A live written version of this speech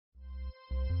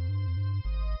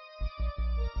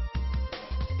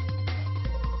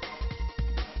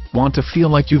Want to feel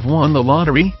like you've won the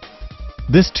lottery?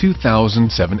 This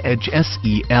 2007 Edge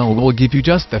SEL will give you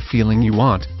just the feeling you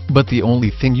want, but the only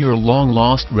thing your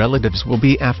long-lost relatives will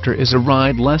be after is a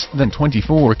ride less than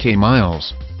 24k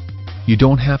miles. You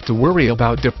don't have to worry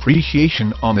about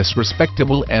depreciation on this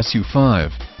respectable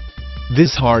SU5.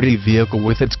 This hardy vehicle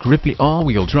with its grippy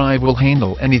all-wheel drive will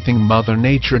handle anything Mother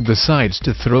Nature decides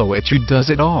to throw at you. Does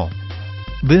it all.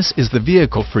 This is the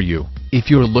vehicle for you, if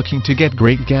you're looking to get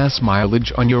great gas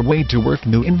mileage on your way to work.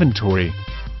 New inventory.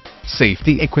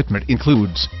 Safety equipment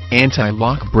includes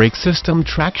anti-lock brake system,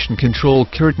 traction control,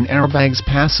 curtain airbags,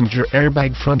 passenger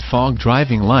airbag, front fog,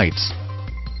 driving lights.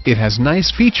 It has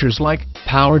nice features like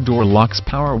power door locks,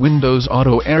 power windows,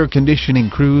 auto air conditioning,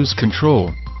 cruise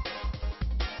control,